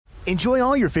Enjoy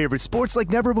all your favorite sports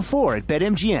like never before at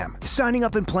BetMGM. Signing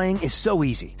up and playing is so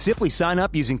easy. Simply sign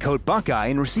up using code Buckeye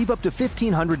and receive up to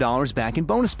 $1,500 back in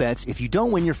bonus bets if you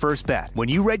don't win your first bet. When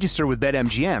you register with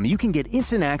BetMGM, you can get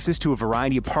instant access to a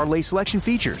variety of parlay selection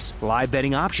features, live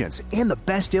betting options, and the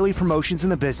best daily promotions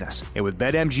in the business. And with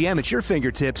BetMGM at your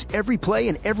fingertips, every play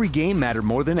and every game matter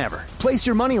more than ever. Place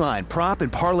your moneyline, prop,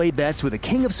 and parlay bets with the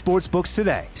king of sportsbooks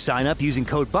today. Sign up using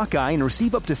code Buckeye and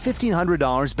receive up to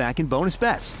 $1,500 back in bonus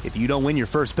bets if you don't win your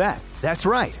first bet. That's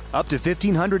right, up to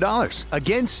 $1,500.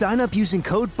 Again, sign up using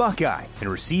code Buckeye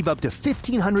and receive up to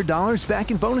 $1,500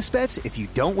 back in bonus bets if you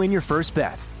don't win your first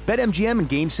bet. BetMGM and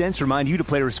GameSense remind you to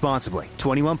play responsibly.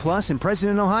 21 plus and present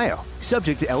in Ohio.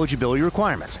 Subject to eligibility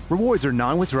requirements. Rewards are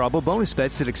non-withdrawable bonus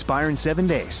bets that expire in 7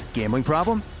 days. Gambling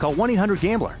problem? Call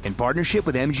 1-800-GAMBLER in partnership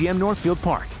with MGM Northfield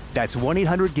Park. That's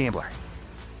 1-800-GAMBLER.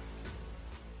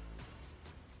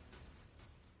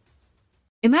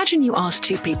 Imagine you ask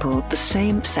two people the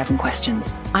same 7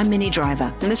 questions. I'm Minnie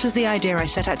Driver, and this was the idea I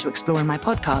set out to explore in my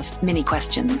podcast, Minnie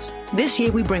Questions. This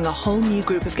year, we bring a whole new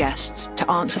group of guests to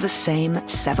answer the same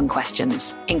 7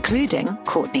 questions, including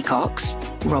Courtney Cox,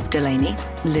 Rob Delaney,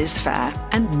 Liz Phair,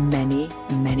 and many,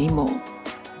 many more.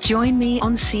 Join me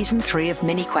on Season 3 of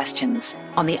Minnie Questions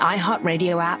on the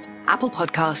iHeartRadio app, Apple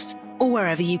Podcasts, or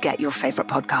wherever you get your favorite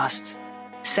podcasts.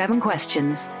 7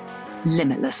 questions,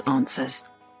 limitless answers.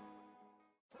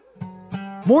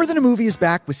 More Than a Movie is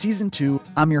back with Season 2.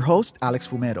 I'm your host, Alex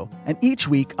Fumero, and each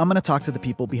week I'm going to talk to the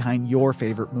people behind your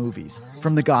favorite movies.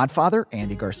 From The Godfather,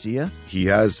 Andy Garcia. He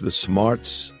has the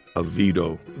smarts of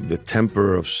Vito, the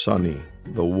temper of Sonny,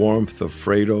 the warmth of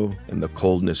Fredo, and the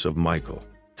coldness of Michael.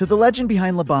 To the legend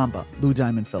behind La Bamba, Lou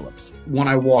Diamond Phillips. When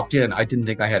I walked in, I didn't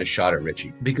think I had a shot at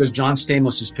Richie because John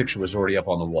Stamos' picture was already up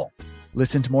on the wall.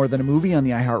 Listen to More Than a Movie on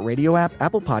the iHeartRadio app,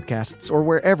 Apple Podcasts, or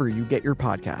wherever you get your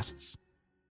podcasts.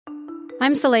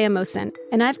 I'm Saleha Mohsin,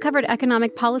 and I've covered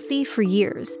economic policy for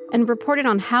years and reported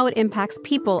on how it impacts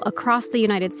people across the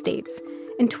United States.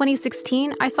 In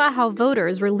 2016, I saw how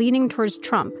voters were leaning towards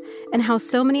Trump and how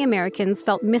so many Americans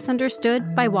felt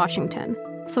misunderstood by Washington.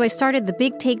 So I started The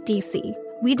Big Take DC.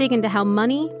 We dig into how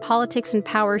money, politics, and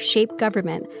power shape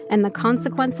government and the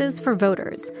consequences for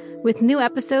voters. With new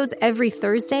episodes every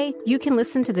Thursday, you can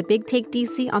listen to The Big Take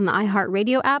DC on the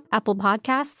iHeartRadio app, Apple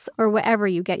Podcasts, or wherever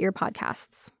you get your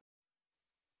podcasts.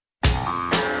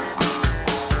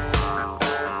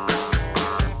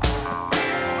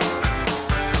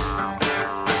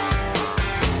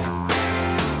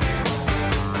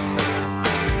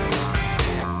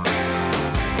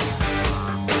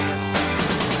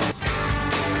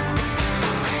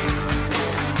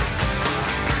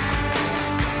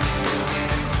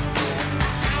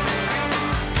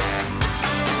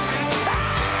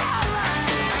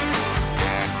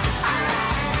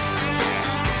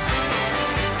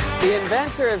 The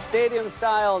inventor of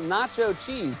stadium-style nacho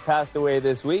cheese passed away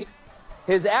this week.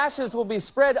 His ashes will be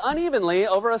spread unevenly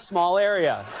over a small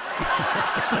area.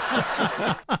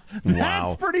 Wow.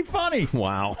 That's pretty funny.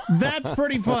 Wow. That's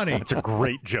pretty funny. That's a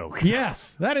great joke.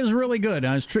 Yes, that is really good.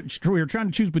 We were trying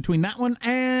to choose between that one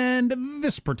and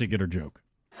this particular joke.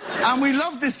 And we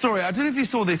love this story. I don't know if you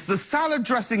saw this. The salad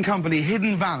dressing company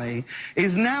Hidden Valley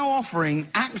is now offering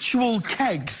actual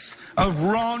kegs of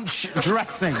ranch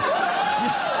dressing.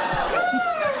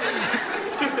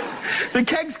 The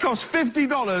kegs cost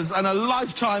 $50 and a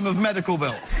lifetime of medical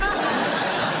bills.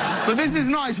 But this is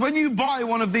nice. When you buy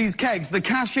one of these kegs, the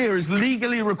cashier is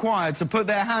legally required to put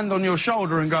their hand on your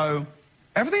shoulder and go,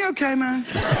 "Everything okay, man?"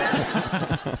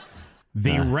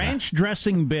 The ranch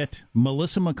dressing bit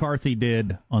Melissa McCarthy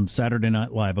did on Saturday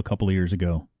Night Live a couple of years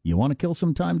ago. You want to kill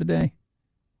some time today?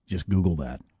 Just Google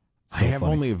that. So I have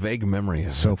only a vague memory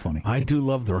of it. So funny. I do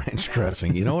love the ranch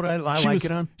dressing. You know what I like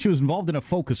it on? She was involved in a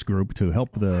focus group to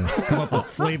help come up with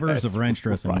flavors of ranch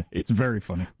dressing. Right. It's very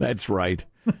funny. That's right.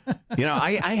 You know,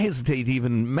 I hesitate to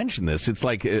even mention this. It's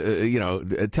like,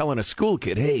 telling a school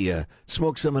kid, hey,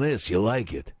 smoke some of this. You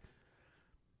like it.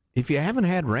 If you haven't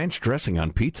had ranch dressing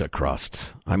on pizza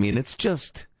crusts, I mean, it's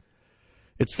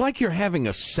like you're having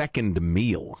a second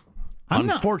meal.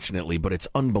 Unfortunately, but it's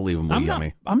unbelievably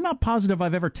yummy. I'm not positive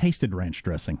I've ever tasted ranch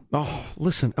dressing. Oh,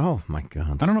 listen. Oh, my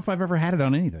God. I don't know if I've ever had it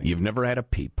on anything. You've never had a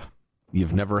Peep.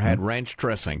 You've never had ranch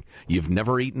dressing. You've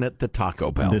never eaten at the Taco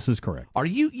Bell. This is correct.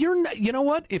 You know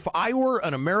what? If I were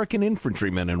an American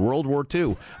infantryman in World War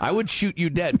II, I would shoot you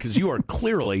dead because you are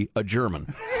clearly a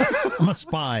German. I'm a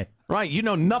spy. Right. You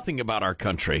know nothing about our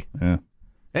country. Yeah.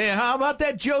 Hey, how about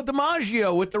that Joe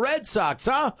DiMaggio with the Red Sox,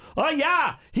 huh? Oh,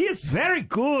 yeah, he's very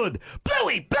good.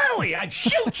 Bluey, I'd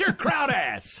shoot your crowd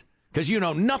ass. because you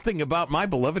know nothing about my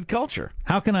beloved culture.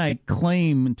 How can I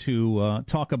claim to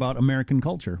talk about American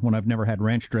culture when I've never had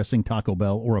ranch dressing, Taco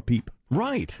Bell, or a Peep?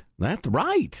 Right. That's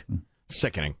right.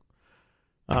 Sickening.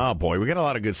 Oh, boy, we got a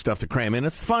lot of good stuff to cram in.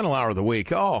 It's the final hour of the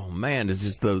week. Oh, man, it's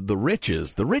just the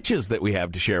riches. The riches that we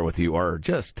have to share with you are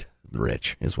just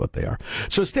rich, is what they are.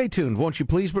 So stay tuned, won't you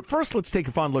please? But first, let's take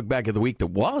a fond look back at the week that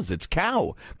was. It's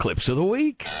Cow Clips of the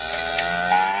Week.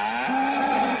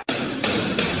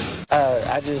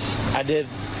 I did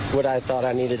what I thought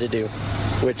I needed to do,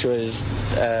 which was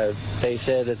they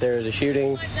said that there was a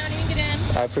shooting.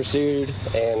 I pursued,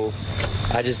 and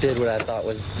I just did what I thought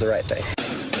was the right thing.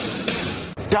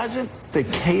 Doesn't the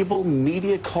cable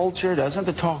media culture, doesn't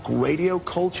the talk radio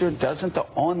culture, doesn't the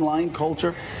online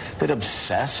culture that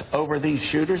obsess over these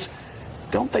shooters,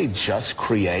 don't they just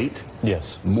create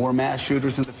more mass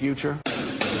shooters in the future?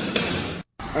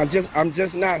 I'm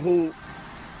just not who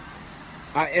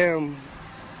I am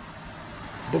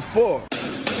before.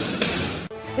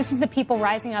 This is the people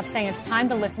rising up saying it's time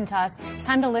to listen to us. It's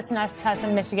time to listen to us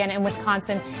in Michigan and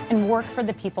Wisconsin and work for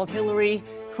the people. Hillary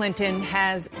Clinton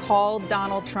has called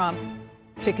Donald Trump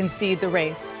to concede the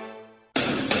race.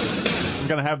 I'm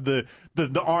going to have the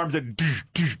arms that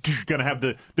going to have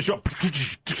the show.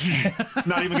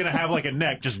 Not even going to have like a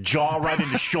neck, just jaw right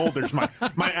into shoulders. My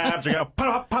abs are going to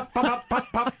pop, pop, pop,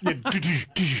 pop, pop.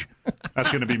 That's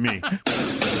going to be me.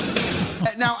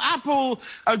 Now, Apple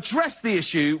addressed the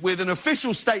issue with an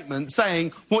official statement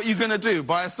saying, what are you going to do,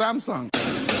 buy a Samsung?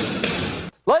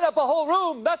 Light up a whole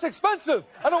room, that's expensive,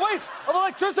 and a waste of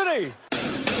electricity.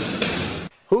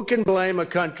 Who can blame a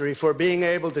country for being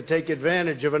able to take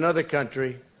advantage of another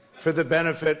country for the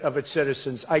benefit of its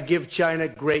citizens? I give China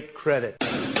great credit.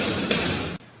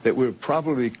 That we're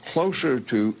probably closer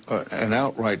to an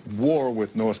outright war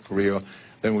with North Korea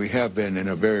than we have been in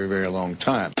a very, very long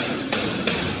time.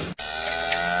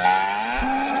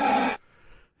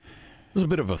 It was a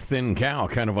bit of a thin cow,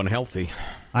 kind of unhealthy.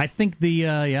 I think the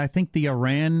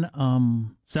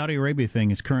Iran Saudi Arabia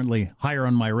thing is currently higher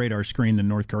on my radar screen than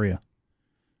North Korea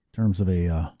in terms of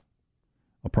a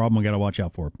problem we got to watch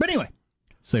out for. But anyway,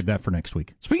 save that for next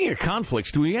week. Speaking of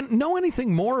conflicts, do we know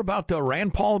anything more about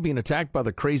Rand Paul being attacked by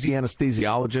the crazy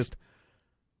anesthesiologist?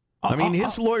 I mean,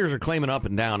 his lawyers are claiming up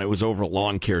and down it was over a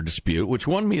lawn care dispute, which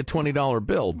won me a $20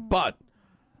 bill. But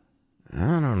I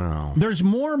don't know. There's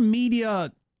more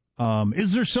media.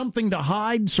 Is there something to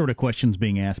hide? Sort of questions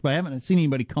being asked, but I haven't seen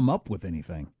anybody come up with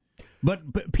anything.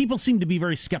 But people seem to be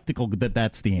very skeptical that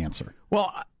that's the answer.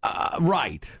 Well,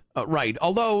 right.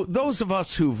 Although those of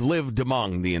us who've lived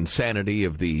among the insanity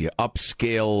of the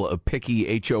upscale,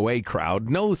 picky HOA crowd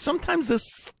know sometimes this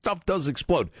stuff does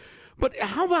explode. But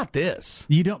how about this?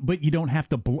 You don't have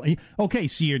to. Okay,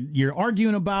 so you're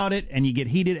arguing about it, and you get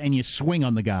heated, and you swing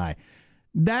on the guy.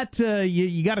 That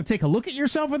you got to take a look at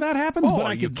yourself when that happens. Oh,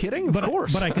 are you kidding? Of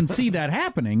course. But I can see that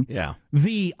happening. Yeah.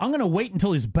 I'm going to wait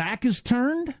until his back is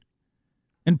turned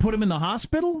and put him in the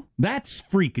hospital. That's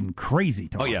freaking crazy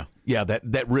talk. Oh yeah,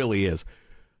 that really is.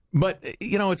 But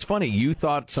it's funny. You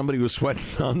thought somebody was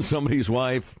sweating on somebody's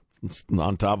wife,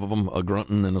 on top of them, a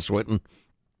grunting and a sweating.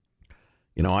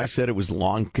 I said it was a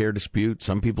lawn care dispute.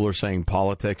 Some people are saying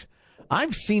politics.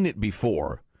 I've seen it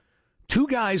before. Two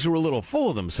guys who are a little full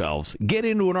of themselves get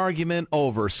into an argument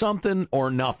over something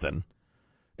or nothing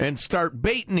and start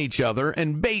baiting each other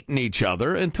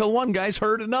until one guy's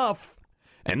heard enough.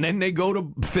 And then they go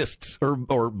to fists or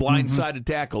blindsided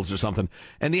tackles or something.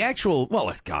 And the actual,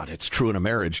 well, God, it's true in a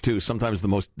marriage, too. Sometimes the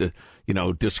most,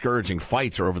 discouraging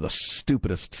fights are over the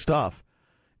stupidest stuff.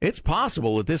 It's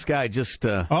possible that this guy just...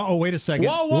 wait a second.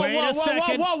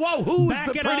 Whoa. Who's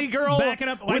the pretty girl with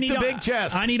the big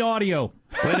chest? I need audio.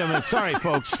 Wait a minute. Sorry,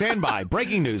 folks. Stand by.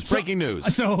 Breaking news.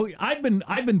 So I've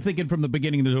been thinking from the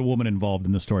beginning there's a woman involved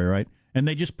in the story, right? And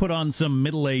they just put on some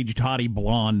middle-aged hottie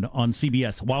blonde on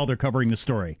CBS while they're covering the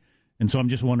story. And so I'm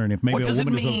just wondering if maybe what does a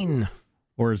woman it mean?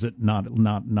 Or is it not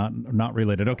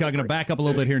related? Okay, I'm going to back up a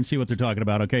little bit here and see what they're talking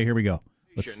about. Okay, here we go.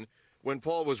 When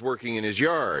Paul was working in his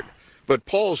yard. But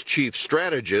Paul's chief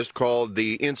strategist called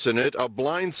the incident a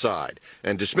blindside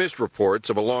and dismissed reports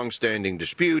of a long-standing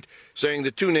dispute, saying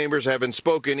the two neighbors haven't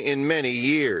spoken in many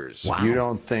years. Wow. You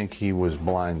don't think he was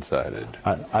blindsided?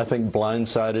 I think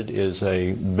blindsided is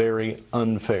a very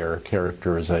unfair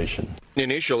characterization.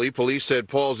 Initially, police said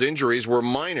Paul's injuries were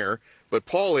minor, but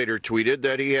Paul later tweeted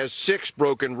that he has 6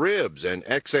 broken ribs and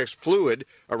excess fluid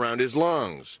around his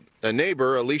lungs. A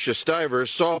neighbor, Alicia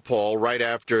Stivers, saw Paul right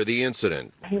after the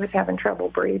incident. He was having trouble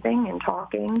breathing and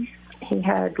talking. He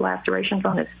had lacerations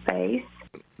on his face.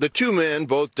 The two men,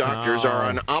 both doctors, are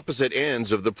on opposite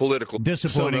ends of the political...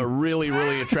 So the really,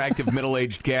 really attractive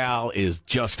middle-aged gal is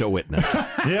just a witness.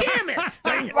 Damn it!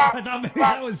 Dang it! I thought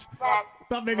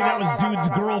maybe that was dude's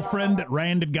girlfriend that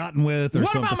Rand had gotten with, or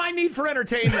what something. about my need for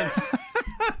entertainment?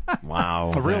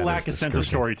 Wow, a real lack of sense of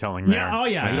storytelling there.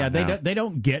 Yeah, yeah. They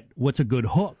don't get what's a good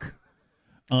hook.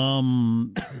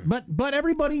 But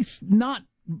everybody's not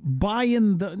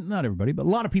buying not everybody, but a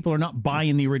lot of people are not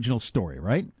buying the original story,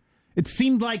 right? It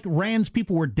seemed like Rand's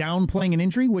people were downplaying an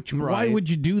injury, which why would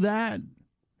you do that?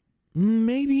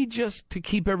 Maybe just to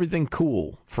keep everything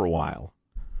cool for a while.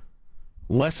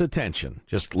 Less attention.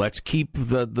 Just let's keep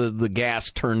the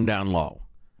gas turned down low.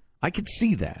 I could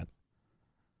see that.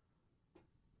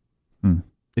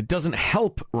 It doesn't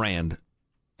help Rand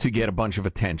to get a bunch of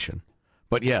attention.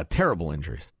 But yeah, terrible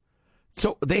injuries.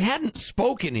 So they hadn't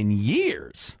spoken in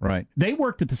years. Right. They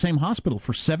worked at the same hospital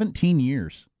for 17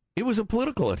 years. It was a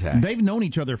political attack. They've known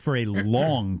each other for a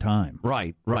long time.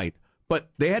 Right. But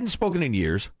they hadn't spoken in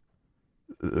years.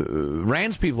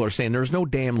 Rand's people are saying there's no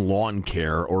damn lawn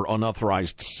care or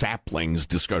unauthorized saplings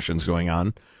discussions going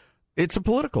on. It's a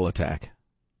political attack.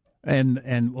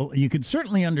 And well, you could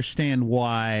certainly understand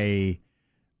why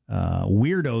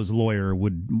Weirdo's lawyer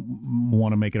would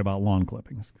want to make it about lawn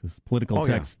clippings, because political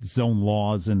attacks its own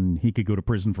laws, and he could go to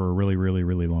prison for a really, really,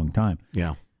 really long time.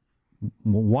 Yeah.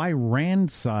 Why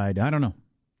Rand's side? I don't know.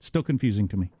 Still confusing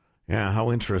to me. Yeah,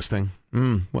 how interesting.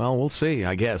 Well, we'll see,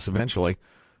 I guess, eventually.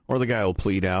 Or the guy will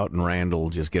plead out and Rand will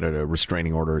just get a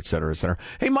restraining order, et cetera, et cetera.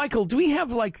 Hey, Michael, do we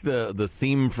have, like, the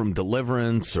theme from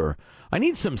Deliverance? Or I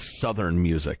need some Southern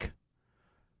music.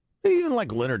 Even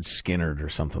like Leonard Skinner or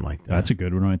something like that. That's a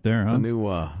good one right there, huh? A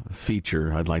new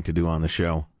feature I'd like to do on the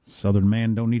show. Southern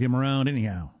man don't need him around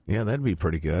anyhow. Yeah, that'd be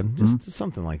pretty good. Just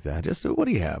something like that. Just what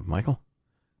do you have, Michael?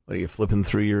 What are you flipping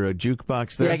through your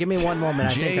jukebox there? Yeah, give me one moment.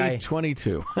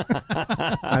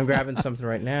 J22. I'm grabbing something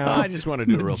right now. I just want to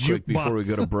do it real quick before we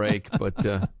go to break, but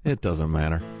it doesn't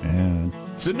matter.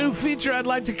 It's a new feature I'd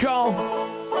like to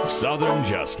call Southern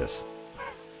Justice.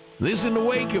 This in the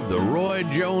wake of the Roy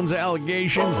Jones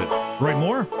allegations. Roy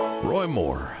Moore? Roy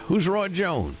Moore. Who's Roy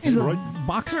Jones? He's a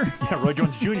boxer? Yeah, Roy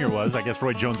Jones Jr. was. I guess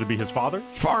Roy Jones would be his father.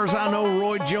 As far as I know,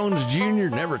 Roy Jones Jr.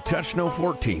 never touched no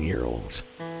 14-year-olds.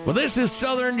 Well, this is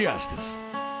Southern Justice.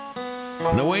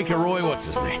 In the wake of Roy, what's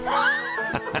his name?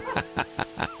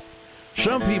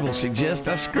 Some people suggest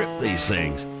I script these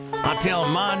things. I tell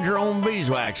them, mind your own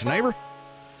beeswax, neighbor.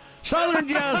 Southern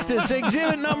Justice,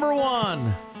 exhibit number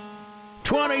 1.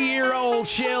 20-year-old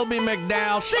Shelby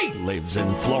McDowell, she lives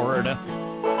in Florida,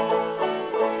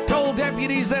 told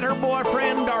deputies that her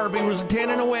boyfriend Darby was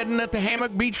attending a wedding at the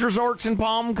Hammock Beach Resorts in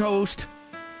Palm Coast.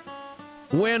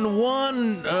 When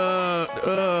one,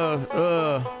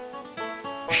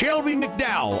 Shelby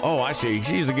McDowell, oh, I see,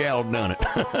 she's the gal who done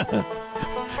it.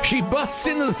 She busts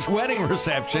into this wedding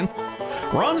reception,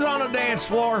 runs on a dance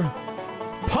floor,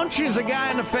 punches a guy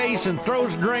in the face, and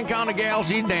throws a drink on a gal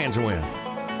she's dancing with.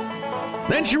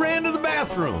 Then she ran to the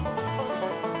bathroom.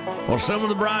 Well, some of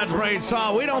the bridesmaids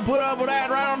saw we don't put up with that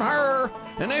right on her,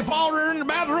 and they followed her in the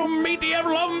bathroom and beat the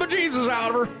ever-loving bejesus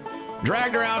out of her.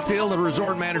 Dragged her out till the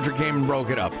resort manager came and broke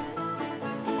it up.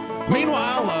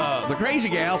 Meanwhile, the crazy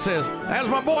gal says, that's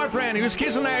my boyfriend. He was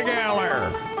kissing that gal there.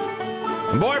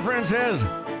 The boyfriend says,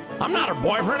 I'm not her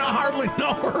boyfriend. I hardly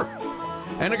know her.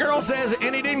 And the girl says,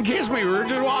 and he didn't kiss me. We were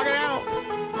just walking out.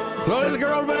 So this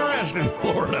girl's been arrested in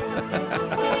Florida.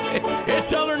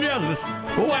 It's Southern Justice.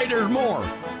 Oh, wait, there's more.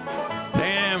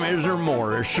 Damn, is there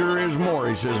more? There sure is more,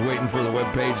 he says, waiting for the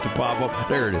webpage to pop up.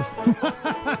 There it is.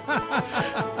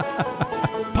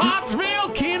 Pottsville,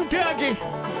 Kentucky.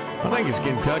 I think it's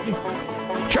Kentucky.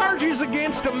 Charges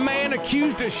against a man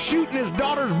accused of shooting his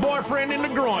daughter's boyfriend in the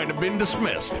groin have been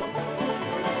dismissed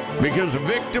because the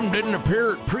victim didn't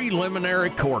appear at preliminary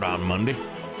court on Monday.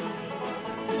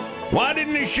 Why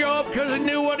didn't he show up? Because he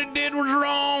knew what he did was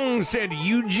wrong, said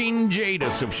Eugene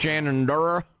Jadis of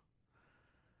Shenandoah.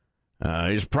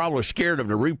 He's probably scared of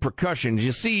the repercussions.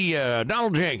 You see,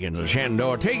 Donald Jenkins of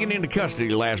Shenandoah taken into custody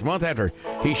last month after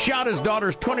he shot his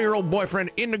daughter's 20-year-old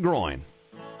boyfriend in the groin.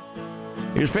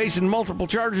 He was facing multiple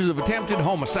charges of attempted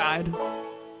homicide.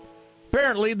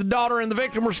 Apparently, the daughter and the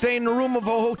victim were staying in the room of a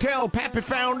hotel. Pappy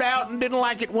found out and didn't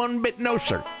like it one bit, no,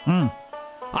 sir.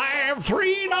 I have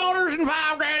 3 daughters and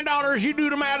 5 granddaughters. You do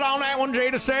the math on that one,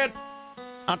 Jada said.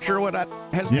 Not sure what that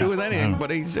has to do with anything,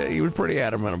 but he was pretty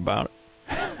adamant about it.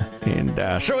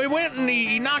 And so he went and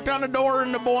he knocked on the door,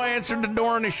 and the boy answered the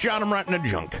door, and he shot him right in the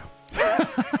junk.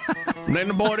 And then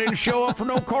the boy didn't show up for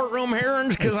no courtroom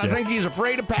hearings because I think he's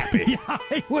afraid of Pappy. Yeah,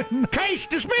 I wouldn't. Case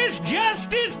dismissed,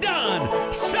 justice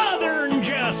done. Southern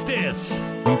Justice.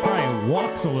 He probably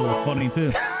walks a little funny,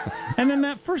 too. And then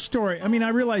that first story, I mean, I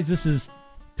realize this is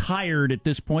tired at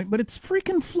this point, but it's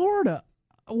freaking Florida.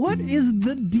 What is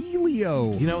the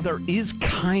dealio? You know, there is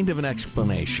kind of an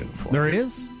explanation for it. There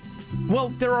is? Well,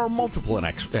 there are multiple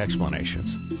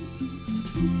explanations.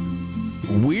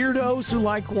 Weirdos who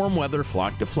like warm weather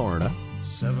flock to Florida.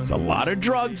 There's a lot of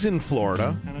drugs in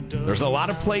Florida. There's a lot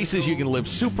of places you can live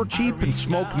super cheap and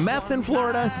smoke meth in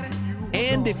Florida.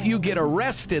 And if you get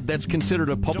arrested, that's considered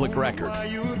a public record.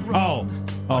 Oh,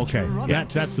 okay.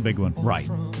 That's the big one. Right.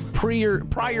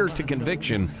 Prior to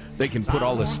conviction, they can put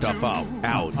all this stuff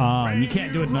out. And you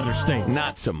can't do it in other states.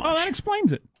 Not so much. Oh, that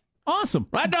explains it. Awesome.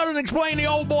 That doesn't explain the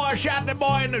old boy shot the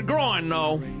boy in the groin,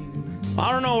 though.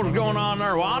 I don't know what's going on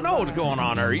there. Well, I know what's going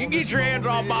on there. You get your hands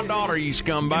off my daughter, you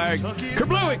scumbag.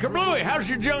 Kerblooey, how's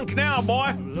your junk now,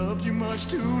 boy?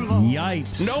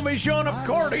 Yipes. Don't be showing up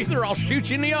court either. I'll shoot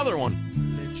you in the other one.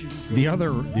 The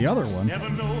other one?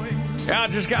 Yeah, I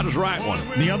just got his right one.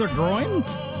 The other groin?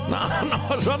 No,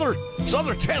 it's other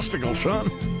testicle, son.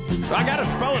 I got to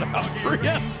spell it out for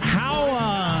you.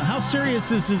 How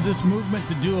serious is this movement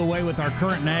to do away with our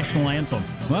current national anthem?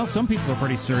 Well, some people are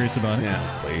pretty serious about it.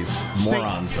 Yeah, please.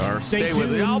 Morons are. Stay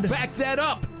with it. I'll back that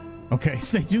up. Okay,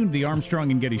 stay tuned to the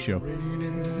Armstrong and Getty Show.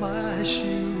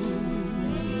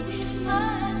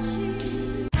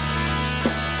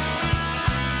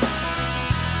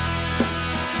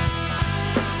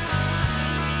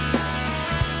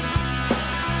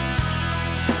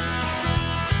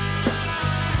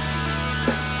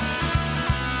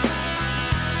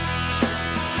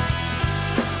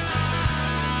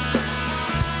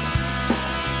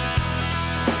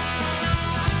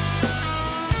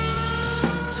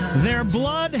 Their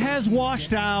blood has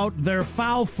washed out their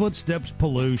foul footsteps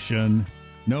pollution.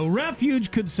 No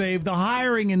refuge could save the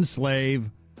hiring and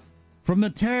slave from the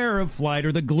terror of flight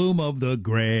or the gloom of the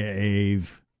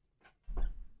grave.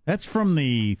 That's from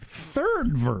the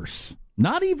third verse.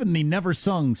 Not even the never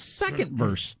sung second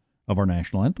verse of our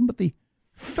national anthem, but the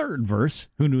third verse.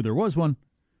 Who knew there was one?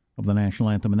 Of the national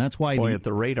anthem, and that's why... Boy, at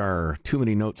the rate our Too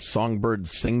Many Notes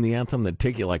songbirds sing the anthem, that'd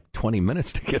take you like 20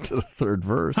 minutes to get to the third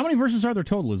verse. How many verses are there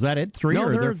total? Is that it? 3 or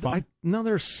are there 5?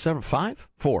 There's 5?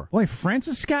 4. Boy,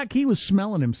 Francis Scott Key was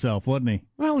smelling himself, wasn't he?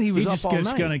 Well, he was up all night. He's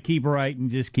just going to keep writing,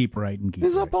 just keep writing, He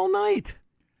was up all night.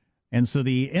 And so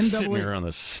the NAACP... Sitting there on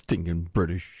the stinking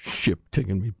British ship,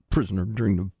 taking me prisoner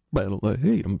during the battle. I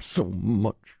hate him so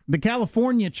much. The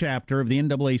California chapter of the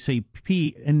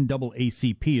NAACP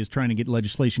is trying to get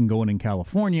legislation going in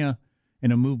California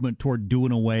in a movement toward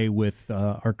doing away with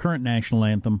our current national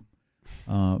anthem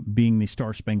being the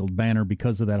Star-Spangled Banner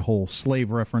because of that whole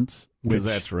slave reference. Because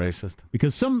that's racist.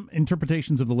 Because some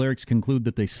interpretations of the lyrics conclude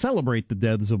that they celebrate the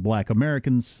deaths of black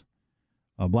American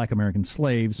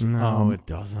slaves. No, it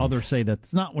doesn't. Others say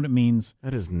that's not what it means.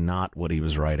 That is not what he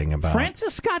was writing about.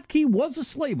 Francis Scott Key was a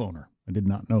slave owner. I did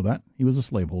not know that. He was a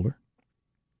slaveholder.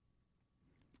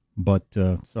 But,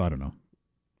 so I don't know.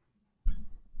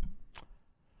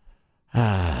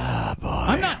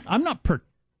 Boy. I'm not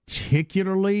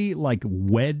particularly,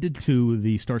 wed to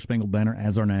the Star-Spangled Banner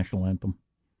as our national anthem.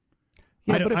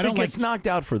 Yeah, but if it gets knocked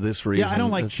out for this reason... Yeah, I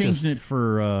don't like changing it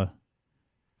for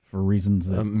reasons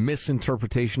that... A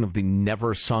misinterpretation of the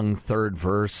never-sung third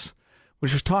verse,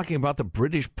 which was talking about the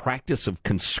British practice of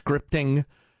conscripting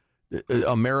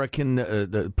American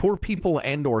the poor people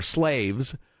and or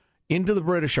slaves into the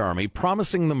British Army,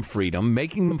 promising them freedom,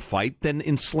 making them fight, then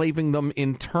enslaving them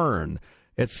in turn,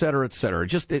 et cetera, et cetera.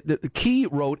 Key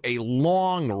wrote a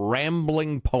long,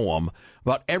 rambling poem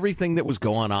about everything that was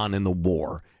going on in the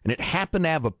war, and it happened to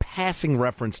have a passing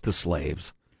reference to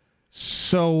slaves.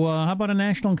 So how about a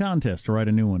national contest to write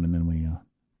a new one, and then we,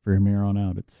 from here on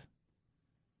out, it's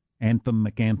Anthem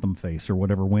McAnthem Face or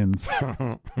whatever wins.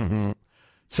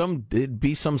 It'd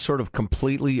be some sort of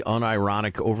completely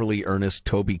unironic, overly earnest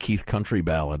Toby Keith country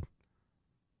ballad.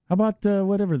 How about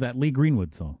whatever, that Lee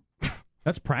Greenwood song?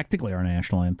 That's practically our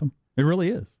national anthem. It really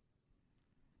is.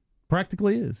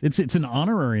 Practically is. It's an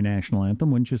honorary national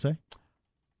anthem, wouldn't you say?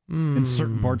 In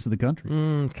certain parts of the country.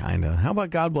 Kind of. How about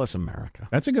God Bless America?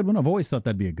 That's a good one. I've always thought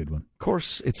that'd be a good one. Of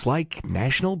course, it's like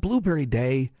National Blueberry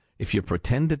Day. If you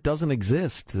pretend it doesn't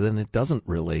exist, then it doesn't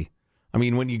really. I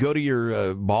mean, when you go to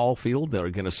your ball field, they're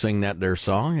going to sing their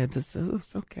song. It's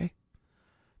okay.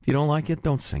 If you don't like it,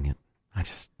 don't sing it.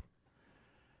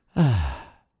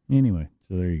 Anyway,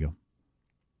 so there you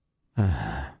go.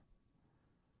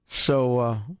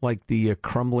 So, like the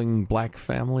crumbling black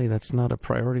family, that's not a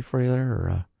priority for you there?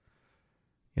 Or,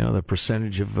 the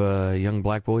percentage of young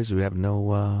black boys who have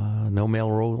no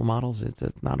male role models, it's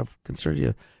not of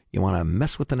concern. You want to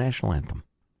mess with the national anthem.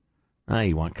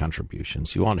 You want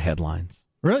contributions. You want headlines.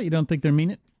 Really? You don't think they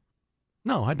mean it?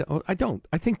 No, I don't.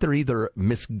 I think they're either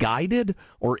misguided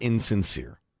or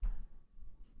insincere.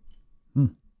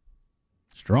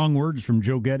 Strong words from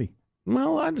Joe Getty.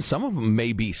 Well, some of them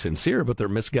may be sincere, but they're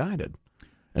misguided.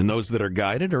 And those that are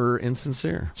guided are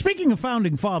insincere. Speaking of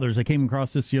founding fathers, I came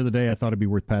across this the other day. I thought it'd be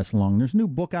worth passing along. There's a new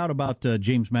book out about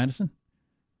James Madison.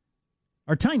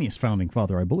 Our tiniest founding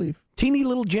father, I believe. Teeny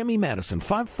little Jimmy Madison,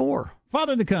 5'4".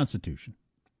 Father of the Constitution.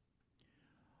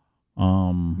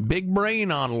 Big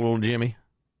brain on little Jimmy.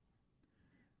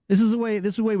 This is the way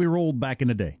we rolled back in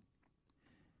the day.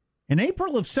 In April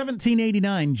of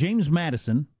 1789, James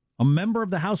Madison, a member of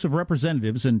the House of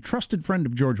Representatives and trusted friend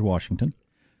of George Washington,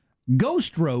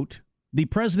 ghost wrote the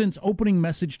president's opening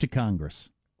message to Congress.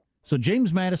 So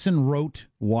James Madison wrote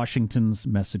Washington's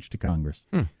message to Congress.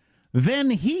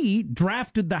 Then he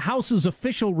drafted the House's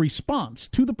official response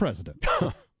to the president.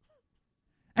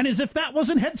 And as if that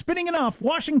wasn't head-spinning enough,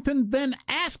 Washington then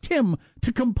asked him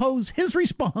to compose his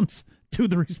response to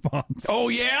the response. Oh,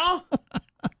 yeah?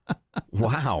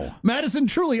 Wow. Madison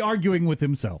truly arguing with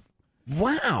himself.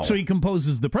 Wow. So he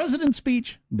composes the president's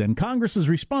speech, then Congress's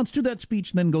response to that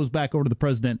speech, then goes back over to the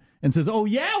president and says, oh,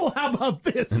 yeah, well, how about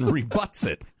this? And rebuts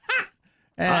it.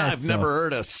 I've never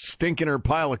heard a stinking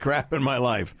pile of crap in my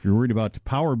life. If you're worried about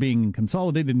power being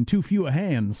consolidated in too few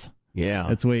hands, yeah,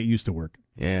 that's the way it used to work.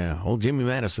 Yeah, old Jimmy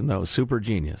Madison, though, super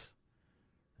genius.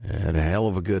 And a hell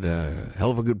of a good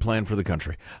plan for the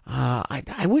country.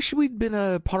 I wish we'd been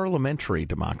a parliamentary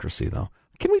democracy, though.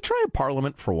 Can we try a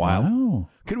parliament for a while? Wow.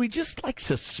 Could we just,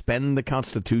 suspend the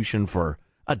Constitution for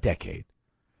a decade?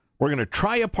 We're going to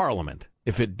try a parliament.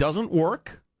 If it doesn't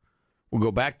work, we'll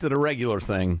go back to the regular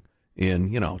thing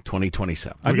in,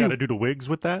 2027. We got to do the Whigs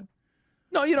with that?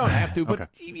 No, you don't have to, but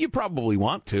you probably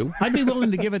want to. I'd be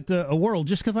willing to give it a whirl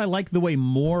just because I like the way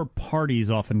more parties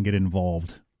often get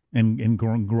involved and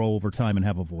grow over time and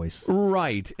have a voice.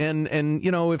 Right. And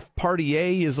if Party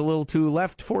A is a little too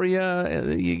left for you,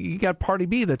 you got Party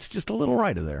B that's just a little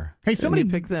right of there. Hey, somebody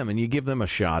pick them and you give them a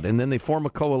shot. And then they form a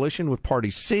coalition with Party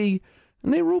C,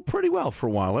 and they rule pretty well for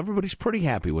a while. Everybody's pretty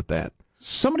happy with that.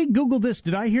 Somebody Google this.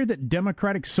 Did I hear that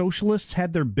Democratic Socialists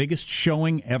had their biggest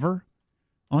showing ever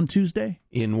on Tuesday?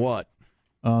 In what?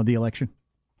 The election.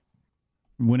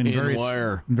 Winning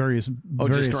various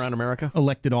just around America?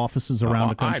 Elected offices around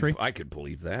the country. I could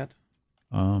believe that.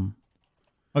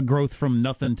 A growth from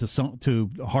nothing to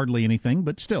hardly anything,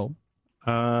 but still.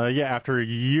 After a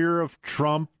year of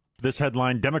Trump, this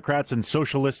headline, Democrats and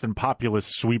Socialists and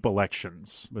Populists sweep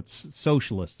elections. But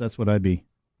Socialists, that's what I'd be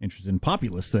interested in.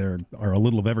 Populists there are a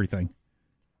little of everything.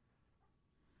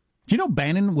 Do you know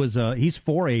Bannon he's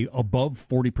for a above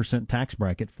 40% tax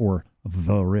bracket for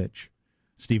the rich?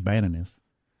 Steve Bannon is.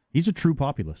 He's a true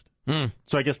populist.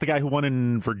 So I guess the guy who won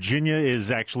in Virginia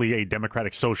is actually a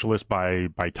Democratic Socialist by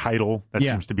title. That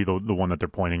seems to be the one that they're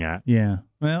pointing at. Yeah.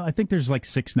 Well, I think there's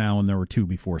 6 now, and there were 2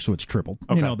 before, so it's tripled.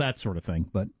 Okay. That sort of thing.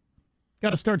 But got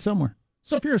to start somewhere.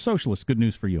 So if you're a socialist, good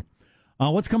news for you.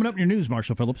 What's coming up in your news,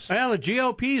 Marshall Phillips? Well, the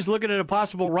GOP is looking at a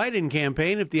possible write-in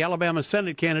campaign if the Alabama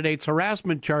Senate candidate's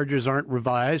harassment charges aren't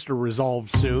revised or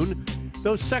resolved soon.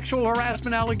 Those sexual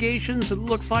harassment allegations, it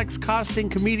looks like, it's costing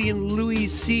comedian Louis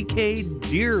C.K.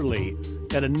 dearly.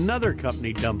 Got another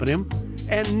company dumping him.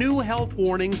 And new health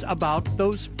warnings about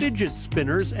those fidget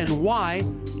spinners and why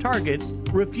Target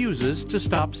refuses to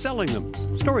stop selling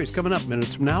them. Stories coming up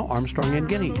minutes from now. Armstrong and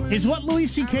Getty. Is what Louis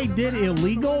C.K. did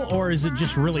illegal, or is it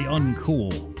just really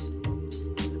uncool?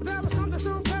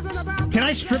 Can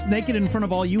I strip naked in front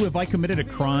of all you if I committed a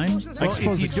crime? I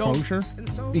suppose exposure?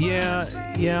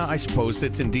 Yeah, I suppose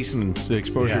it's indecent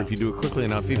exposure if you do it quickly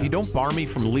enough. If you don't bar me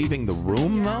from leaving the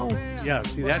room, though? Yeah,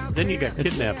 see, then you got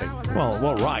kidnapping.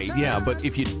 Well, right, yeah, but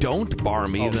if you don't bar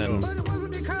me, then,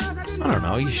 I don't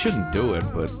know, you shouldn't do it,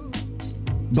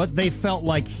 But they felt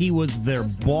like he was their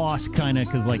boss, kind of,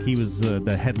 because he was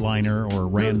the headliner or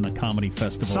ran the comedy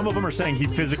festival. Some of them are saying he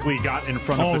physically got in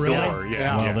front of the door.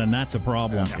 Yeah. Well, then that's a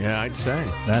problem. Yeah, I'd say.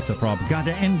 That's a problem. God,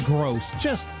 and gross.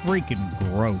 Just freaking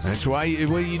gross. That's why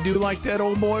you do like that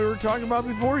old boy we were talking about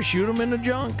before. You shoot him in the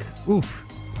junk. Oof.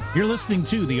 You're listening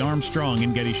to the Armstrong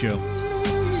and Getty Show.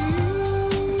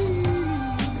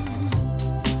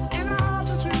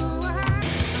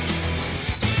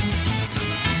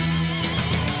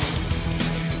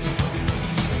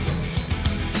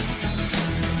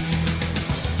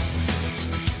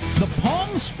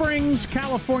 Springs,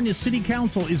 California City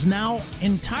Council is now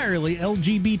entirely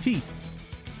LGBT. Isn't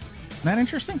that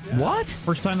interesting? What?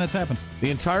 First time that's happened. The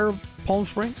entire Palm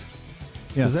Springs?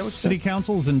 Yeah. Is that what City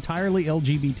Council is entirely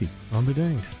LGBT. I'll be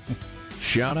danged.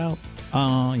 Shout out.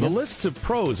 The lists of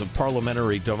pros of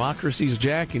parliamentary democracies,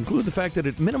 Jack, include the fact that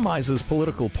it minimizes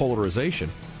political polarization.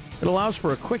 It allows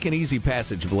for a quick and easy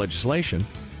passage of legislation.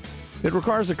 It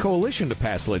requires a coalition to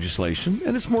pass legislation,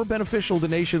 and it's more beneficial to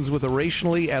nations with a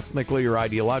racially, ethnically, or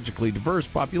ideologically diverse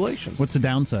population. What's the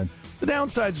downside? The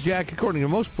downsides, Jack, according to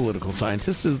most political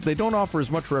scientists, is they don't offer as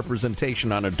much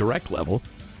representation on a direct level.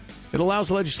 It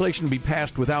allows legislation to be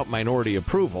passed without minority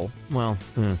approval. Well,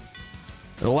 it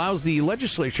allows the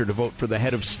legislature to vote for the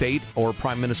head of state or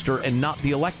prime minister and not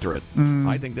the electorate.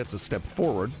 I think that's a step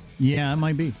forward. Yeah, it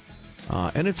might be.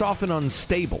 And it's often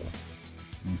unstable.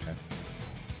 Okay.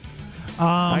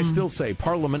 I still say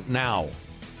Parliament now.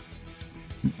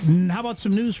 How about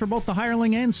some news for both the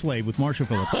hireling and slave with Marshall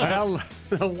Phillips? Well,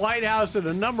 the White House and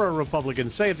a number of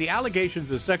Republicans say if the allegations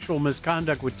of sexual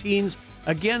misconduct with teens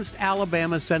against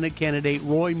Alabama Senate candidate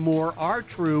Roy Moore are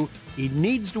true, he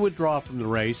needs to withdraw from the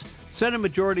race. Senate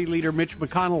Majority Leader Mitch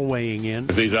McConnell weighing in.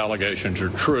 If these allegations are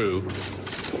true,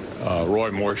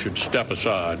 Roy Moore should step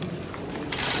aside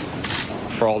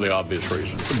for all the obvious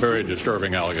reasons. A very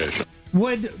disturbing allegation.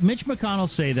 Would Mitch McConnell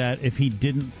say that if he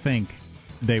didn't think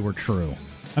they were true?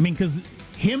 I mean, because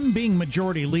him being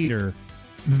majority leader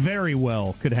very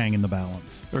well could hang in the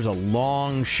balance. There's a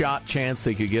long shot chance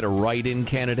they could get a write-in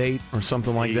candidate or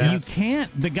something like that. You can't.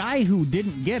 The guy who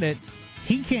didn't get it,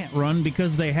 he can't run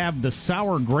because they have the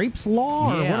sour grapes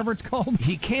law or whatever it's called.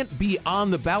 He can't be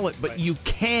on the ballot, but you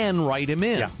can write him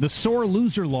in. Yeah. The sore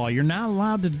loser law. You're not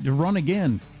allowed to run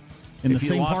again. In if the you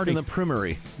same lost party. in the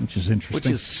primary. Which is interesting. Which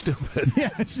is stupid. Yeah,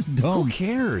 it's just dumb. Who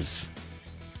cares?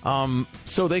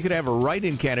 So they could have a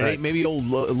write-in candidate, Right. maybe old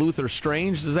Luther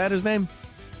Strange. Is that his name?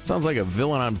 Sounds like a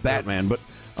villain on Batman, but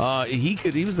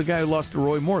he was the guy who lost to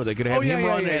Roy Moore. They could have him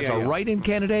run as a write-in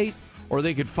candidate, or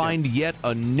they could find yet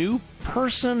a new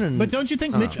person. But don't you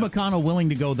think Mitch McConnell willing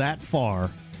to go that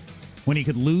far when he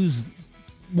could lose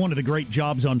one of the great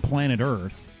jobs on planet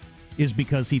Earth is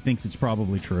because he thinks it's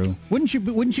probably true? Wouldn't you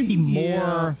be more?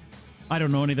 Yeah. I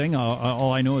don't know anything.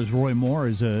 All I know is Roy Moore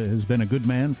has been a good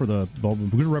man for the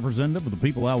good representative of the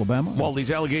people of Alabama. Well,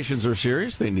 these allegations are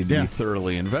serious. They need to be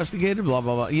thoroughly investigated. Blah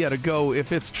blah blah. Yeah, to go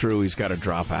if it's true, he's got to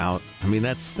drop out. I mean,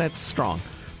 that's strong.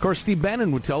 Of course, Steve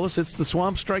Bannon would tell us it's the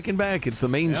swamp striking back. It's the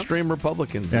mainstream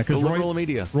Republicans. It's the liberal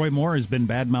media. Roy Moore has been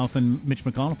bad-mouthing Mitch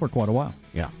McConnell for quite a while.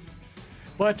 Yeah.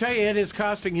 Well, I tell you, it is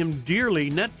costing him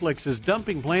dearly. Netflix is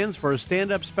dumping plans for a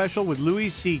stand-up special with Louis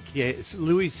C.K.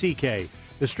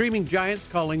 The streaming giant's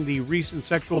calling the recent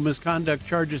sexual misconduct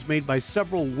charges made by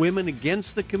several women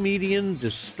against the comedian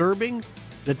disturbing.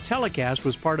 The telecast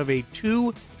was part of a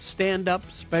 2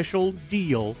 stand-up special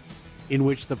deal in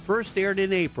which the first aired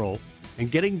in April, and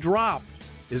getting dropped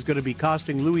is going to be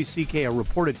costing Louis C.K. a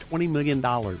reported $20 million.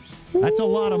 That's a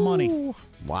lot of money.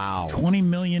 Wow. $20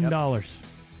 million. Yep.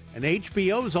 And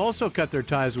HBO's also cut their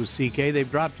ties with CK. They've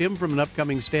dropped him from an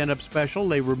upcoming stand-up special.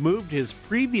 They removed his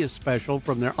previous special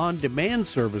from their on-demand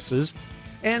services.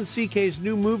 And CK's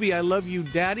new movie, I Love You,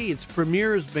 Daddy, its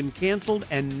premiere has been canceled,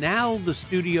 and now the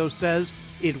studio says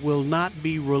it will not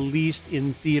be released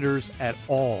in theaters at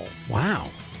all. Wow.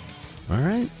 All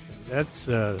right. That's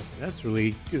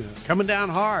really coming down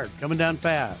hard, coming down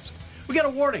fast. We got a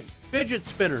warning. Fidget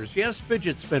spinners. Yes,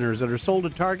 fidget spinners that are sold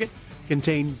at Target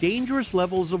contain dangerous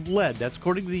levels of lead. That's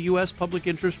according to the U.S. Public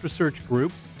Interest Research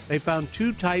Group. They found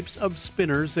 2 types of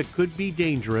spinners that could be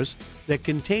dangerous that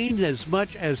contained as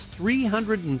much as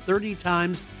 330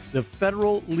 times the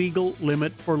federal legal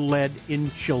limit for lead in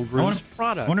children's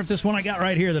products. I wonder if this one I got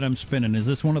right here that I'm spinning, is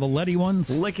this one of the leady ones?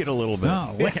 Lick it a little bit.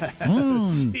 Oh, lick it.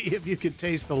 See if you can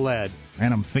taste the lead.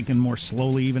 And I'm thinking more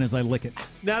slowly even as I lick it.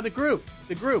 Now, the group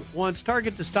wants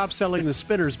Target to stop selling the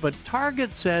spinners, but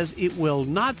Target says it will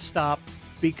not stop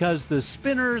because the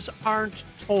spinners aren't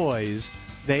toys.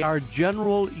 They are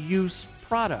general use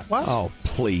products. Oh,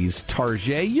 please,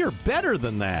 Target, you're better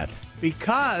than that.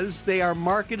 Because they are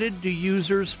marketed to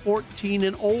users 14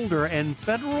 and older, and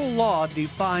federal law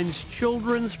defines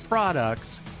children's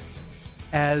products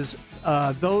as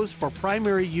those for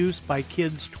primary use by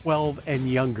kids 12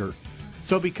 and younger.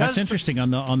 So because that's interesting.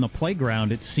 On the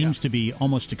playground, it seems to be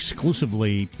almost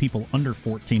exclusively people under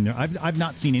 14. I've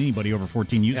not seen anybody over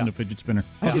 14 using a fidget spinner.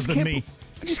 I just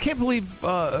can't believe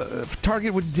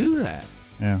Target would do that.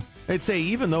 Yeah. They'd say,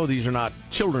 even though these are not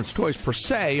children's toys per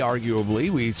se, arguably,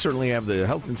 we certainly have the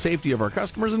health and safety of our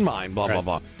customers in mind, blah, blah,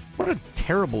 blah. What a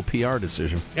terrible PR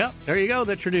decision. Yep, there you go.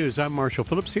 That's your news. I'm Marshall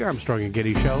Phillips, the Armstrong and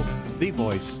Getty Show, the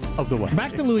voice of the West.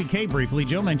 Back to Louis K. briefly.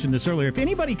 Joe mentioned this earlier. If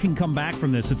anybody can come back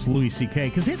from this, it's Louis C.K.,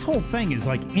 because his whole thing is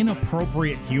like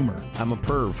inappropriate humor. I'm a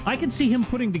perv. I can see him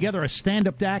putting together a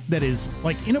stand-up act that is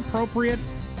like inappropriate,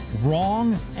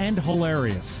 wrong, and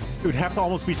hilarious. It would have to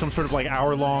almost be some sort of like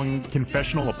hour-long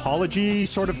confessional apology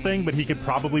sort of thing, but he could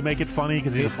probably make it funny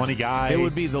because he's a funny guy. It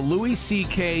would be the Louis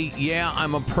C.K. Yeah,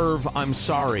 I'm a perv, I'm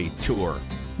sorry tour.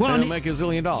 Well, and he'll make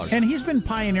 $1 zillion. And he's been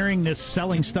pioneering this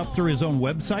selling stuff through his own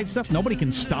website stuff. Nobody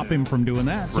can stop him from doing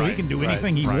that. So he can do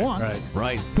anything he wants.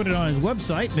 Right. Put it on his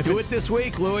website. And if Do it this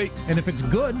week, Louis. And if it's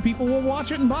good, people will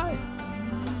watch it and buy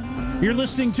it. You're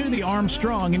listening to the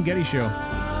Armstrong and Getty Show.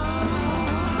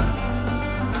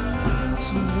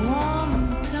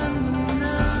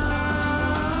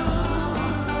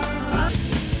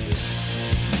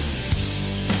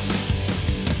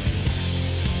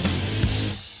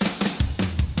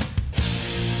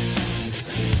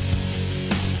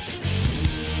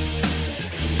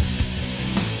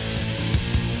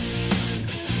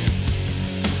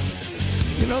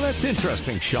 That's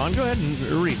interesting, Sean. Go ahead and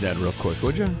read that real quick,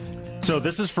 would you? So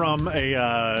this is from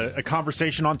a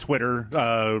conversation on Twitter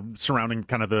surrounding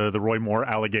kind of the Roy Moore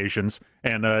allegations,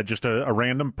 and just a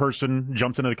random person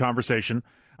jumps into the conversation.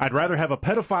 I'd rather have a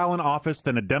pedophile in office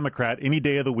than a Democrat any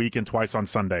day of the week and twice on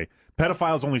Sunday.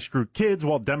 Pedophiles only screw kids,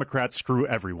 while Democrats screw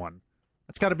everyone.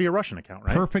 That's got to be a Russian account,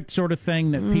 right? Perfect sort of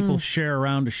thing that people share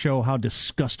around to show how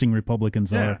disgusting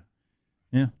Republicans are.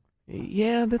 Yeah.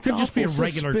 Yeah, that's could just be a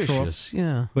regular troll.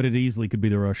 Yeah, but it easily could be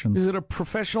the Russians. Is it a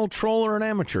professional troll or an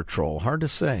amateur troll? Hard to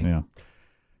say. Yeah.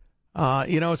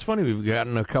 It's funny. We've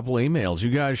gotten a couple of emails. You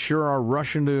guys sure are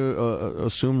rushing to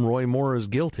assume Roy Moore is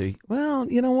guilty.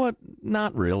 Well, you know what?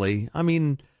 Not really. I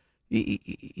mean,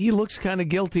 he looks kind of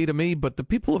guilty to me, but the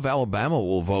people of Alabama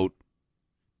will vote,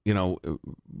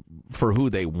 for who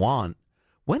they want.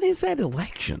 When is that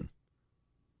election?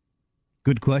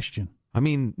 Good question. I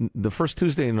mean, the first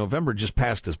Tuesday in November just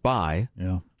passed us by.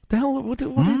 Yeah. What the hell? What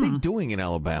are they doing in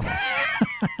Alabama?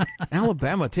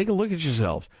 Alabama, take a look at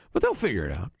yourselves. But they'll figure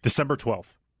it out. December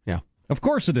 12th. Yeah. Of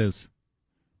course it is.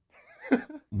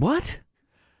 What?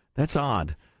 That's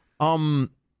odd. Yeah,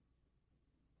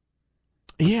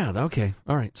 okay.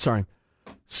 All right, sorry.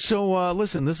 So,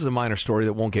 listen, this is a minor story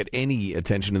that won't get any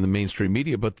attention in the mainstream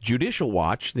media, but the Judicial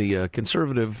Watch, the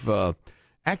conservative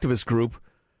activist group,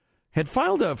 had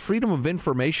filed a Freedom of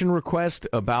Information request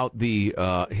about the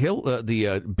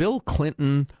Bill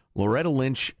Clinton, Loretta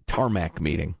Lynch tarmac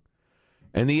meeting.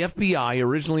 And the FBI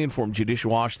originally informed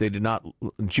Judicial Watch they did not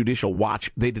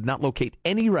locate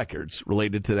any records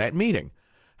related to that meeting.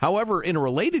 However, in a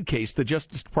related case, the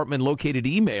Justice Department located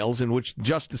emails in which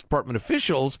Justice Department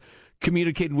officials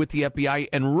communicated with the FBI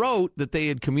and wrote that they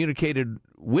had communicated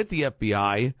with the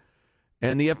FBI.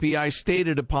 And the FBI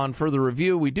stated upon further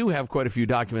review, we do have quite a few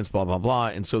documents, blah, blah, blah.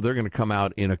 And so they're going to come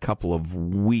out in a couple of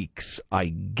weeks, I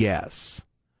guess.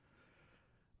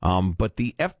 But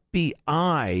the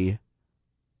FBI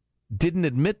didn't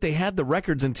admit they had the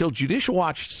records until Judicial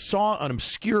Watch saw an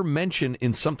obscure mention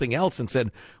in something else and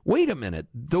said, wait a minute,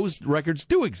 those records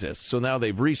do exist. So now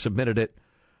they've resubmitted it.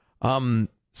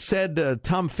 Said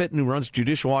Tom Fitton, who runs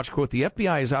Judicial Watch, quote, the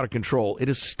FBI is out of control. It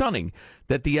is stunning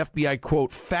that the FBI,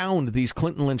 quote, found these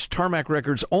Clinton Lynch tarmac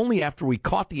records only after we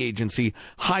caught the agency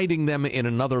hiding them in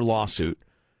another lawsuit.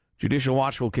 Judicial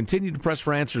Watch will continue to press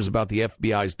for answers about the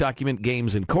FBI's document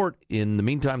games in court. In the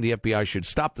meantime, the FBI should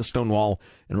stop the Stonewall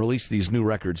and release these new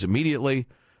records immediately.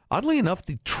 Oddly enough,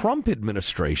 the Trump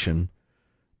administration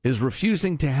is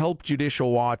refusing to help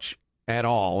Judicial Watch at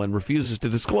all and refuses to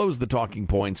disclose the talking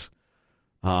points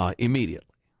immediately.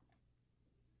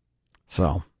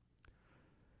 So,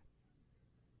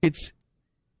 it's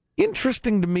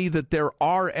interesting to me that there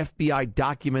are FBI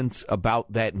documents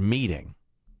about that meeting.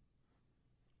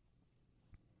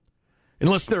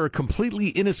 Unless they're completely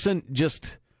innocent,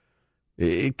 just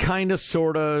it kind of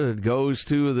sort of goes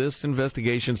to this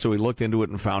investigation, so we looked into it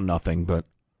and found nothing. But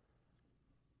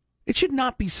it should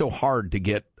not be so hard to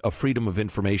get a Freedom of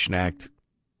Information Act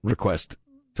request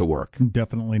to work.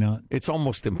 Definitely not. It's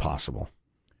almost impossible.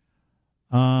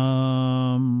 That's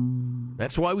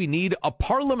why we need a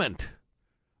parliament.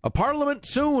 A parliament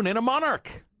soon and a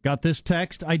monarch. Got this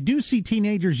text. I do see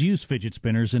teenagers use fidget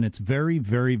spinners, and it's very,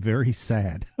 very, very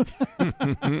sad.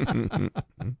 Come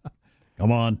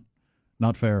on.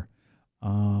 Not fair.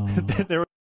 There was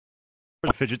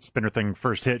a fidget spinner thing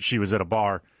first hit. She was at a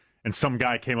bar, and some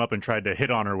guy came up and tried to hit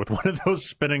on her with one of those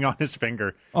spinning on his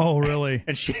finger. Oh, really?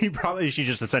 And she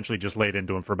just essentially just laid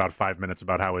into him for about 5 minutes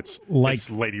about how it's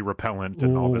lady repellent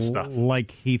and all this stuff.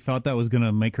 Like he thought that was going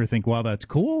to make her think, wow, that's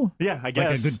cool? Yeah, I guess.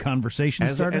 Like a good conversation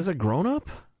starter? As a grown-up?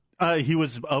 He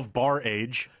was of bar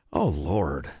age. Oh,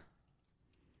 Lord.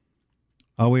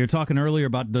 We were talking earlier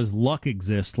about does luck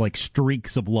exist, like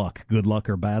streaks of luck, good luck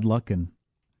or bad luck? And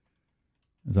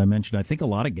as I mentioned, I think a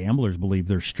lot of gamblers believe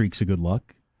there's streaks of good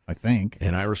luck, I think.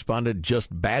 And I responded,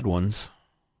 just bad ones.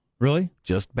 Really?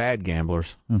 Just bad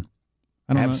gamblers.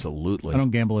 Absolutely. I don't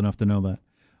gamble enough to know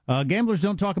that. Gamblers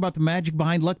don't talk about the magic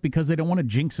behind luck because they don't want to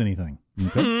jinx anything.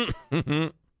 Okay?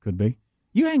 Could be.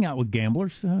 You hang out with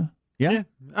gamblers, yeah?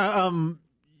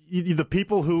 The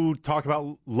people who talk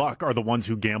about luck are the ones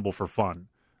who gamble for fun.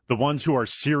 The ones who are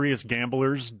serious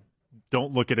gamblers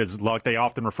don't look at it as luck. They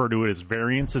often refer to it as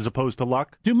variance as opposed to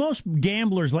luck. Do most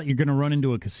gamblers let you're going to run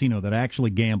into a casino that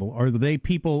actually gamble? Are they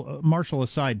people, Marshall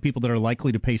aside, people that are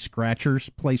likely to play scratchers,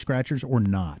 or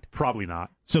not? Probably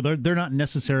not. So they're not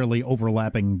necessarily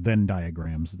overlapping Venn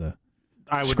diagrams.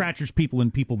 Scratchers people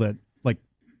and people that like.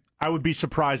 I would be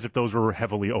surprised if those were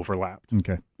heavily overlapped.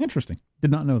 Okay, interesting.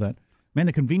 Did not know that. Man,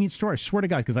 the convenience store, I swear to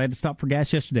God, because I had to stop for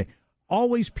gas yesterday.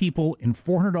 Always people in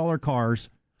 $400 cars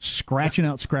scratching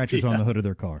out scratches on the hood of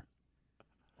their car.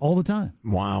 All the time.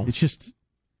 Wow. It's just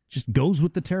goes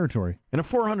with the territory. In a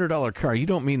 $400 car, you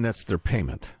don't mean that's their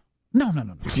payment. No.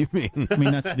 You mean? I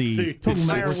mean, that's the total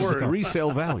it's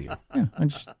resale value. Yeah,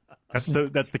 that's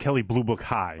the Kelley Blue Book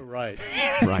high. Right.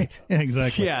 Right.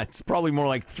 Exactly. Yeah, it's probably more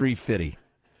like $350.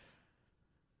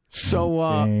 So,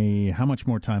 how much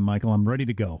more time, Michael? I'm ready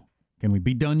to go. Can we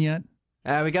be done yet?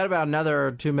 We got about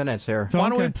another 2 minutes here. Why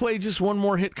don't we play just one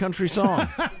more hit country song?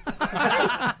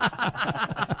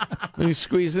 Maybe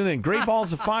squeeze it in. Great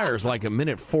Balls of Fire is like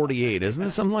 1:48, isn't it?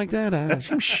 Something like that.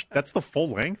 That's the full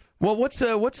length. Well, what's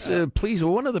please?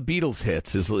 One of the Beatles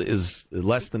hits is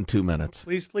less than 2 minutes.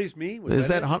 Please me. Is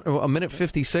that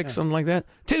 1:56, something like that?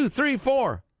 2, 3,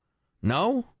 4.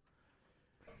 No.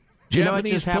 You know what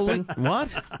just happened?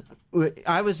 What?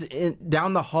 I was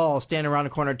down the hall, standing around the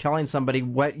corner, telling somebody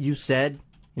what you said,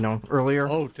 earlier.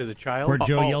 Oh, to the child? Where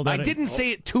Joe yelled at I didn't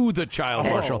say it to the child,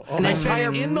 Marshall. I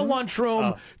said it in the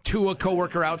lunchroom to a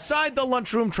coworker outside the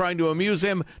lunchroom trying to amuse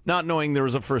him, not knowing there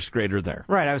was a first grader there.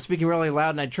 Right, I was speaking really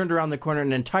loud, and I turned around the corner,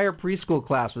 and an entire preschool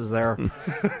class was there.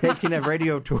 Taking a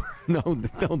radio tour. No,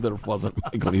 there wasn't,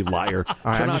 Michael, you liar. All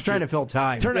right, I'm just trying to fill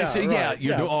time. You're doing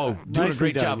a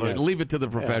great job. Yes. Leave it to the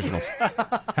professionals.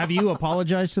 Have you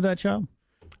apologized to that child?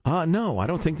 No, I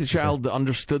don't think the child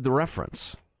understood the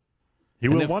reference. He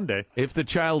will one day. If the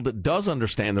child does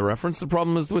understand the reference, the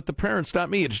problem is with the parents, not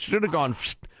me. It should have gone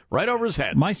right over his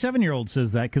head. My 7-year-old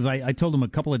says that because I told him a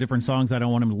couple of different songs I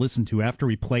don't want him to listen to after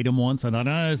we played them once. I thought,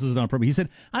 this is not appropriate. He said,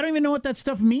 I don't even know what that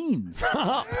stuff means.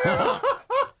 Dad,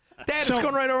 it's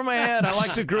going right over my head. I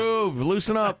like the groove.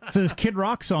 Loosen up. So this Kid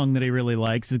Rock song that he really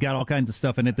likes has got all kinds of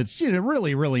stuff in it that's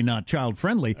really, really not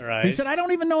child-friendly. Right. He said, I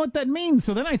don't even know what that means.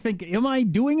 So then I think, am I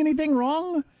doing anything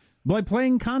wrong by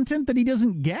playing content that he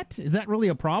doesn't get? Is that really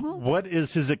a problem? What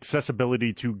is his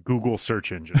accessibility to Google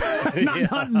search engines?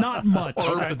 not much.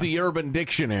 Or the Urban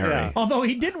Dictionary. Yeah. Although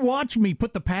he did watch me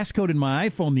put the passcode in my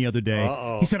iPhone the other day.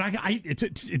 He said, I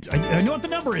know what the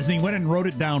number is, and he went and wrote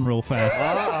it down real fast.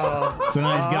 So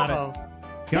now he's got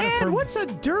it. Dad, what's a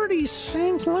dirty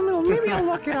sink? Maybe I'll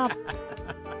look it up.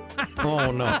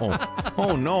 Oh,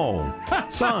 no.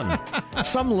 Son,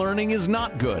 some learning is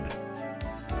not good.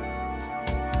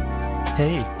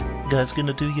 Hey, guys,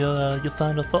 gonna do your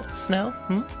final thoughts now?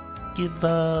 Give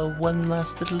one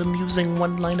last little amusing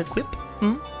one-liner quip?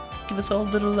 Give us all a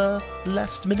little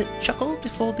last-minute chuckle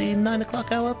before the 9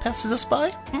 o'clock hour passes us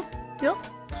by? Yeah.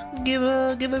 Give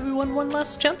everyone one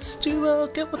last chance to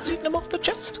get what's eating them off their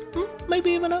chest.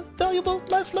 Maybe even a valuable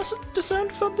life lesson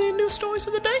discerned from the news stories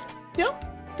of the day. Yeah.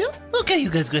 Okay,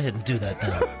 you guys go ahead and do that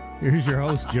now. Here's your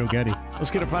host, Joe Getty.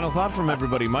 Let's get a final thought from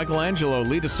everybody. Michelangelo,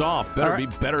 lead us off. Better be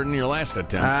better than your last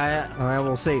attempt.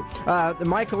 We'll see. The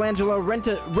Michelangelo rent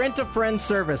a friend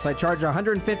service. I charge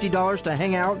 $150 to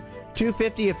hang out,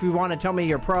 $250 if you want to tell me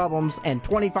your problems, and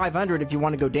 $2,500 if you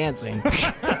want to go dancing.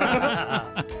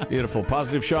 Beautiful.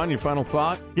 Positive, Sean, your final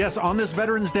thought? Yes, on this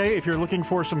Veterans Day, if you're looking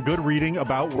for some good reading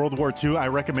about World War II, I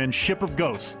recommend Ship of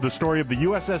Ghosts, the story of the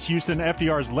USS Houston,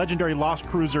 FDR's legendary lost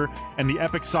cruiser, and the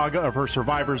epic saga of her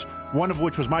survivors, one of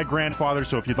which was my grandfather.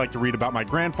 So if you'd like to read about my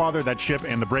grandfather, that ship,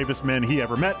 and the bravest men he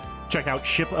ever met, check out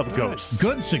Ship of Ghosts.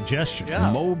 Good suggestion.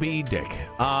 Yeah. Moby Dick.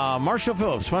 Marshall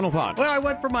Phillips, final thought. Well, I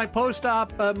went for my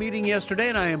post-op meeting yesterday,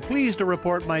 and I am pleased to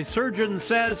report my surgeon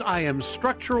says I am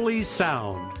structurally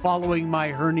sound following my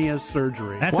hernia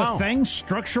surgery. That's a thing,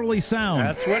 structurally sound.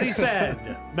 That's what he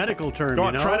said. Medical term, Go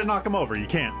on, try to knock him over. You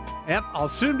can't. Yep, I'll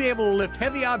soon be able to lift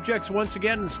heavy objects once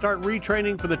again and start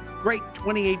retraining for the great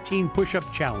 2018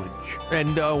 push-up challenge.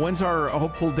 And when's our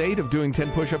hopeful date of doing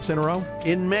 10 push-ups in a row?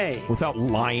 In May. Without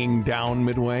lying down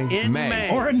midway? In May.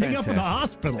 Or ending up in the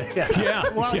hospital.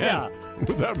 Yeah.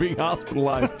 Without being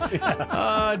hospitalized.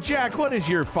 Jack, what is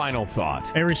your final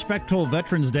thought? A respectful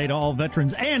Veterans Day to all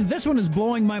veterans. And this one is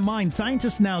blowing my mind.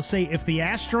 Scientists now say if the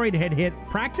asteroid had hit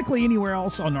practically anywhere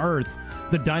else on Earth,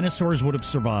 the dinosaurs would have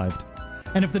survived.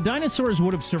 And if the dinosaurs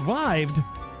would have survived,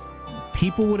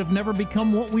 people would have never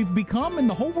become what we've become, and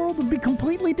the whole world would be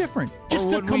completely different. Just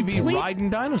or would we be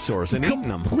riding dinosaurs and eating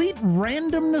them? Complete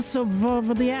randomness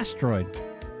of the asteroid.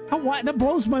 That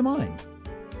blows my mind.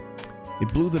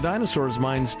 It blew the dinosaurs'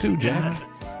 minds too, Jack.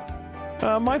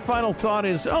 My final thought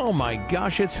is, oh my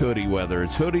gosh, it's hoodie weather.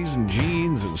 It's hoodies and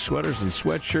jeans and sweaters and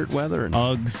sweatshirt weather and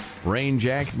Uggs, rain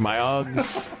jacket, my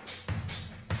Uggs.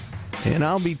 And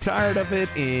I'll be tired of it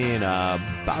in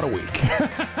about a week.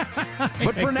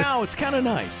 But for now, it's kind of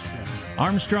nice.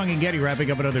 Armstrong and Getty wrapping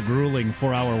up another grueling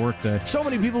 4-hour workday. So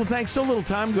many people think so little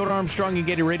time. Go to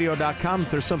ArmstrongandGettyRadio.com.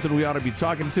 If there's something we ought to be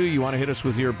talking to, you want to hit us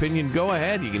with your opinion, go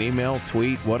ahead. You can email,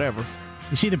 tweet, whatever.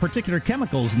 You see the particular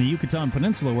chemicals in the Yucatan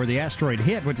Peninsula where the asteroid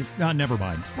hit, which, never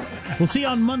mind. We'll see you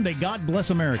on Monday. God bless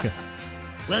America.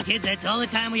 Well, kids, that's all the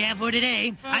time we have for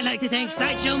today. I'd like to thank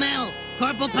Sideshow Mel,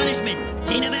 Corporal Punishment,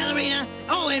 Tina Ballerina,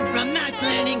 and from Knots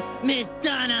Landing, Miss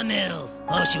Donna Mills.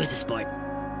 Oh, she was a sport.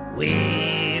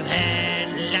 We've had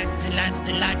lots and lots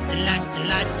and lots and lots and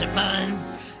lots of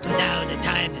fun. Now the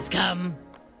time has come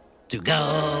to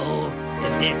go.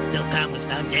 If this Silcom was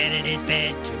found dead in his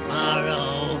bed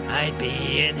tomorrow, I'd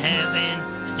be in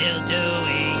heaven still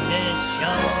doing this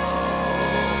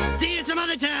show. See you some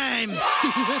other time.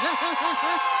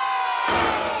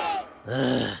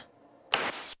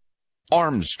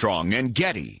 Armstrong and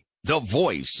Getty, the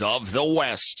voice of the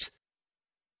West.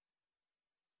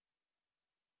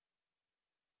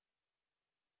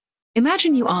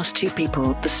 Imagine you ask two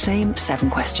people the same 7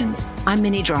 questions. I'm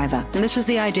Minnie Driver, and this was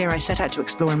the idea I set out to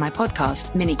explore in my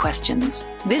podcast, Mini Questions.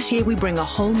 This year, we bring a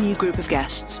whole new group of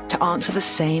guests to answer the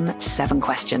same 7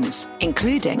 questions,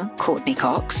 including Courtney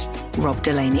Cox, Rob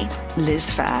Delaney, Liz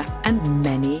Phair, and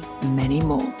many, many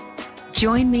more.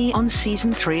 Join me on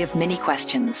Season 3 of Mini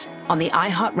Questions on the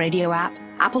iHeartRadio app,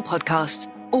 Apple Podcasts,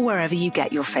 or wherever you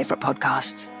get your favorite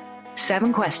podcasts.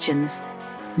 7 questions,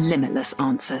 limitless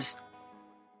answers.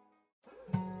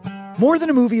 More Than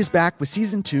a Movie is back with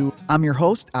Season 2. I'm your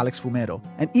host, Alex Fumero,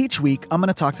 and each week I'm going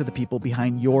to talk to the people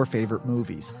behind your favorite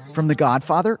movies. From The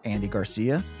Godfather, Andy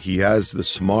Garcia. He has the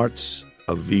smarts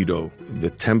of Vito, the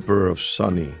temper of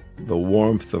Sonny, the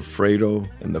warmth of Fredo,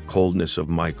 and the coldness of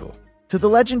Michael. To the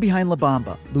legend behind La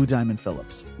Bamba, Lou Diamond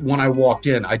Phillips. When I walked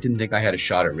in, I didn't think I had a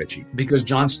shot at Richie because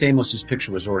John Stamos'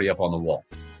 picture was already up on the wall.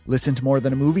 Listen to More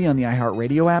Than a Movie on the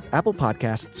iHeartRadio app, Apple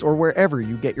Podcasts, or wherever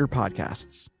you get your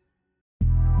podcasts.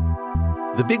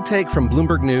 The Big Take from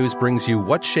Bloomberg News brings you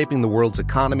what's shaping the world's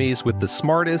economies with the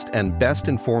smartest and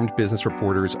best-informed business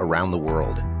reporters around the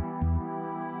world.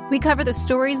 We cover the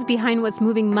stories behind what's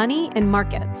moving money and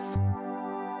markets,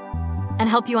 and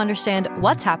help you understand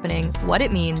what's happening, what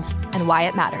it means, and why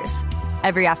it matters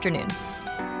every afternoon.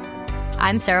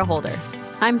 I'm Sarah Holder.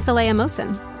 I'm Saleha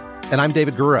Mohsin. And I'm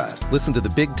David Gura. Listen to The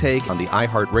Big Take on the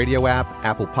iHeartRadio app,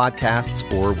 Apple Podcasts,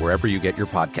 or wherever you get your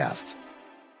podcasts.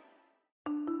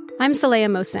 I'm Saleha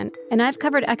Mohsin, and I've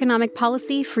covered economic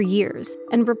policy for years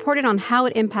and reported on how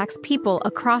it impacts people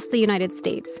across the United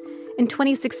States. In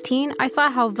 2016, I saw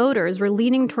how voters were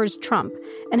leaning towards Trump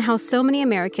and how so many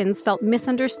Americans felt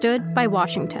misunderstood by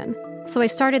Washington. So I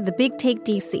started The Big Take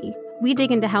DC. We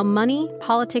dig into how money,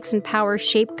 politics, and power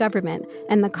shape government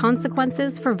and the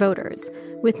consequences for voters.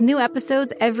 With new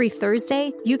episodes every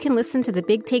Thursday, you can listen to The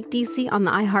Big Take DC on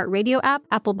the iHeartRadio app,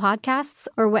 Apple Podcasts,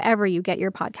 or wherever you get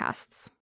your podcasts.